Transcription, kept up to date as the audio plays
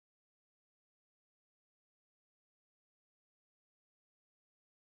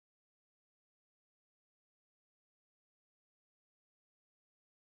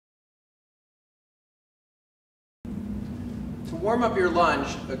warm up your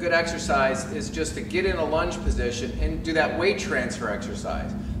lunge, a good exercise is just to get in a lunge position and do that weight transfer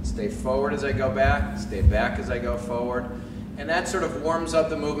exercise. Stay forward as I go back, stay back as I go forward. And that sort of warms up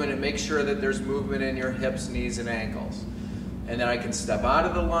the movement and makes sure that there's movement in your hips, knees, and ankles. And then I can step out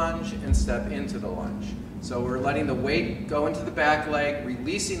of the lunge and step into the lunge. So we're letting the weight go into the back leg,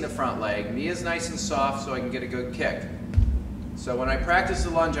 releasing the front leg. Knee is nice and soft so I can get a good kick. So when I practice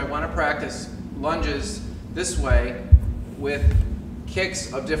the lunge, I want to practice lunges this way with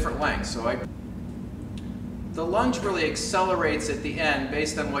kicks of different lengths. The lunge really accelerates at the end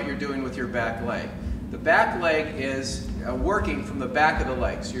based on what you're doing with your back leg. The back leg is working from the back of the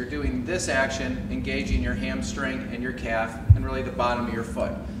leg. So you're doing this action, engaging your hamstring and your calf and really the bottom of your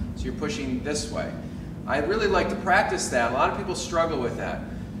foot. So you're pushing this way. I really like to practice that. A lot of people struggle with that.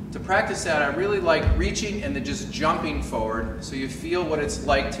 To practice that, I really like reaching and then just jumping forward so you feel what it's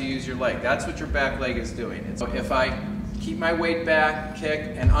like to use your leg. That's what your back leg is doing. So if I keep my weight back,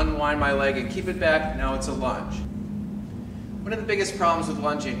 kick, and unwind my leg and keep it back, now it's a lunge. One of the biggest problems with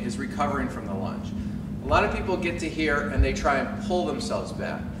lunging is recovering from the lunge. A lot of people get to here and they try and pull themselves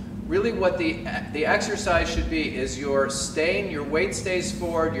back. Really what the exercise should be is your weight stays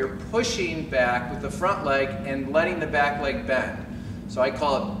forward, you're pushing back with the front leg and letting the back leg bend. So I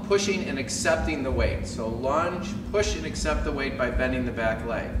call it pushing and accepting the weight. So lunge, push and accept the weight by bending the back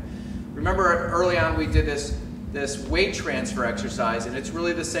leg. Remember early on we did this weight transfer exercise, and it's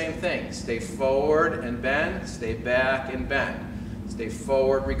really the same thing. Stay forward and bend, stay back and bend. Stay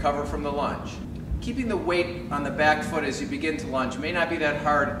forward, recover from the lunge. Keeping the weight on the back foot as you begin to lunge may not be that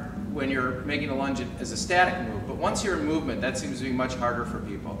hard when you're making a lunge as a static move, but once you're in movement, that seems to be much harder for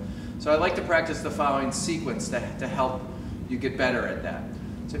people. So I like to practice the following sequence to help you get better at that.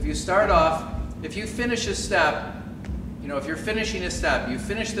 So if you start off, if you finish a step, if you're finishing a step, you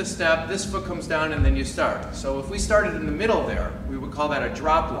finish the step, this foot comes down and then you start. So if we started in the middle there, we would call that a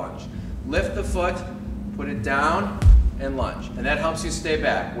drop lunge. Lift the foot, put it down, and lunge. And that helps you stay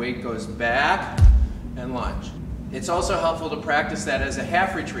back. Weight goes back and lunge. It's also helpful to practice that as a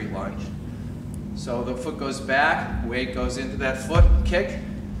half retreat lunge. So the foot goes back, weight goes into that foot, kick,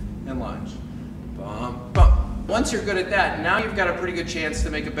 and lunge. Bump, bump. Once you're good at that, now you've got a pretty good chance to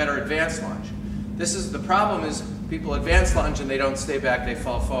make a better advanced lunge. The problem is people advance lunge and they don't stay back, they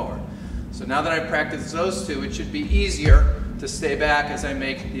fall forward. So now that I've practiced those two, it should be easier to stay back as I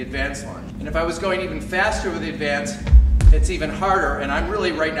make the advanced lunge. And if I was going even faster with the advance, it's even harder, and I'm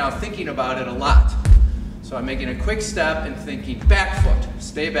really right now thinking about it a lot. So I'm making a quick step and thinking back foot,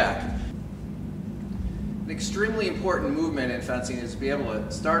 stay back. An extremely important movement in fencing is to be able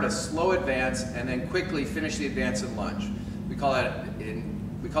to start a slow advance and then quickly finish the advance and lunge. We call that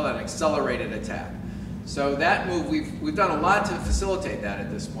an accelerated attack. So that move, we've done a lot to facilitate that at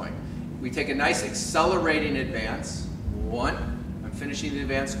this point. We take a nice accelerating advance, one, I'm finishing the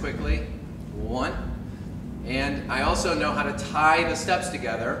advance quickly, one, and I also know how to tie the steps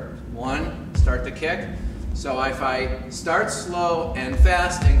together, one, start the kick. So if I start slow and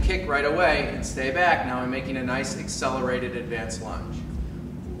fast and kick right away and stay back, now I'm making a nice accelerated advance lunge.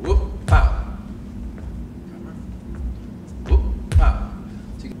 Whoop, pow. Whoop, pow.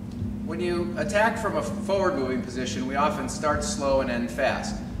 When you attack from a forward moving position, we often start slow and end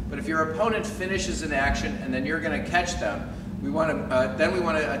fast. But if your opponent finishes an action and then you're going to catch them, then we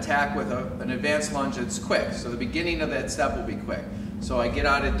want to attack with an advanced lunge that's quick. So the beginning of that step will be quick. So I get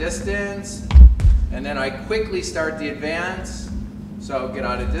out of distance, and then I quickly start the advance. So get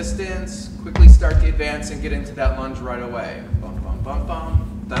out of distance, quickly start the advance, and get into that lunge right away. Bum, bum, bum,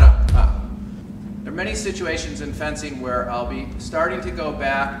 bum, da-da, da. There are many situations in fencing where I'll be starting to go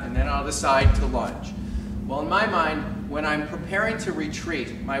back and then I'll decide to lunge. Well, in my mind, when I'm preparing to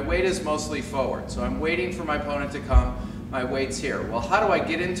retreat, my weight is mostly forward. So I'm waiting for my opponent to come, my weight's here. Well, how do I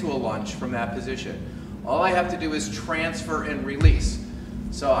get into a lunge from that position? All I have to do is transfer and release.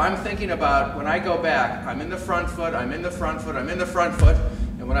 So I'm thinking about when I go back, I'm in the front foot, I'm in the front foot, I'm in the front foot,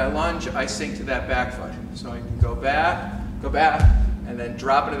 and when I lunge, I sink to that back foot. So I can go back, and then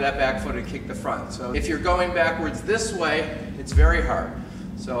drop into that back foot and kick the front. So if you're going backwards this way, it's very hard.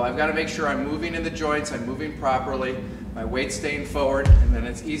 So I've got to make sure I'm moving in the joints, I'm moving properly, my weight's staying forward, and then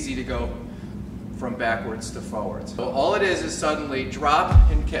it's easy to go from backwards to forwards. So all it is suddenly drop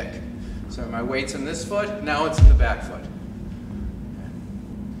and kick. So my weight's in this foot, now it's in the back foot.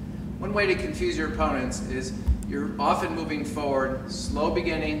 One way to confuse your opponents is you're often moving forward, slow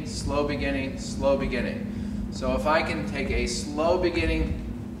beginning, slow beginning, slow beginning. So if I can take a slow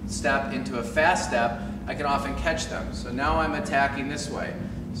beginning step into a fast step, I can often catch them. So now I'm attacking this way.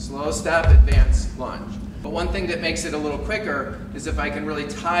 Slow step, advance, lunge. But one thing that makes it a little quicker is if I can really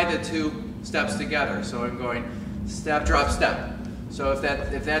tie the two steps together. So I'm going step, drop, step. So if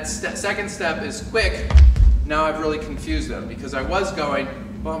that second step is quick, now I've really confused them because I was going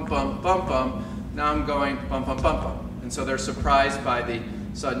bump, bump, bump, bump. Now I'm going bump, bump, bump, bump. And so they're surprised by the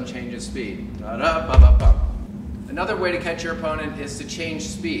sudden change of speed. Da, da, bump, bump, bump. Another way to catch your opponent is to change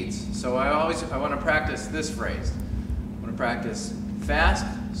speeds. So I want to practice this phrase. I want to practice fast,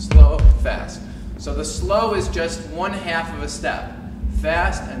 slow, fast. So the slow is just 1/2 of a step.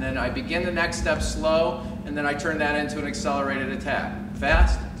 Fast, and then I begin the next step slow, and then I turn that into an accelerated attack.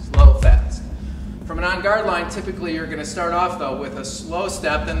 Fast, slow, fast. From an on-guard line, typically you're going to start off though with a slow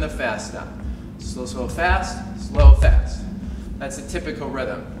step, then the fast step. Slow, slow, fast, slow, fast. That's a typical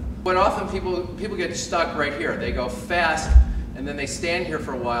rhythm. But often people get stuck right here. They go fast, and then they stand here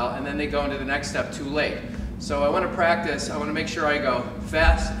for a while, and then they go into the next step too late. So I want to practice, I want to make sure I go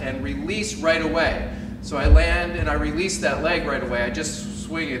fast and release right away. So I land and I release that leg right away. I just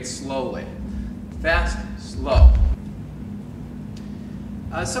swing it slowly. Fast, slow.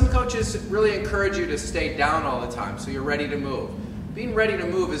 Some coaches really encourage you to stay down all the time so you're ready to move. Being ready to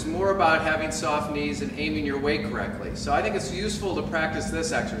move is more about having soft knees and aiming your weight correctly. So I think it's useful to practice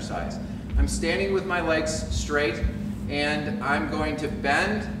this exercise. I'm standing with my legs straight, and I'm going to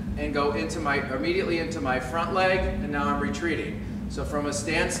bend and go immediately into my front leg, and now I'm retreating. So from a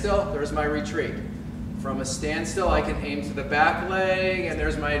standstill, there's my retreat. From a standstill, I can aim to the back leg, and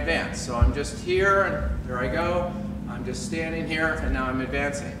there's my advance. So I'm just here, and there I go. I'm just standing here, and now I'm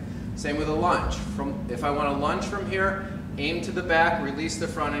advancing. Same with a lunge. If I want to lunge from here, aim to the back, release the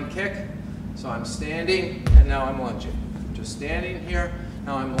front, and kick. So I'm standing, and now I'm lunging. Just standing here,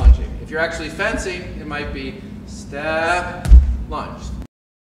 now I'm lunging. If you're actually fencing, it might be step, lunge.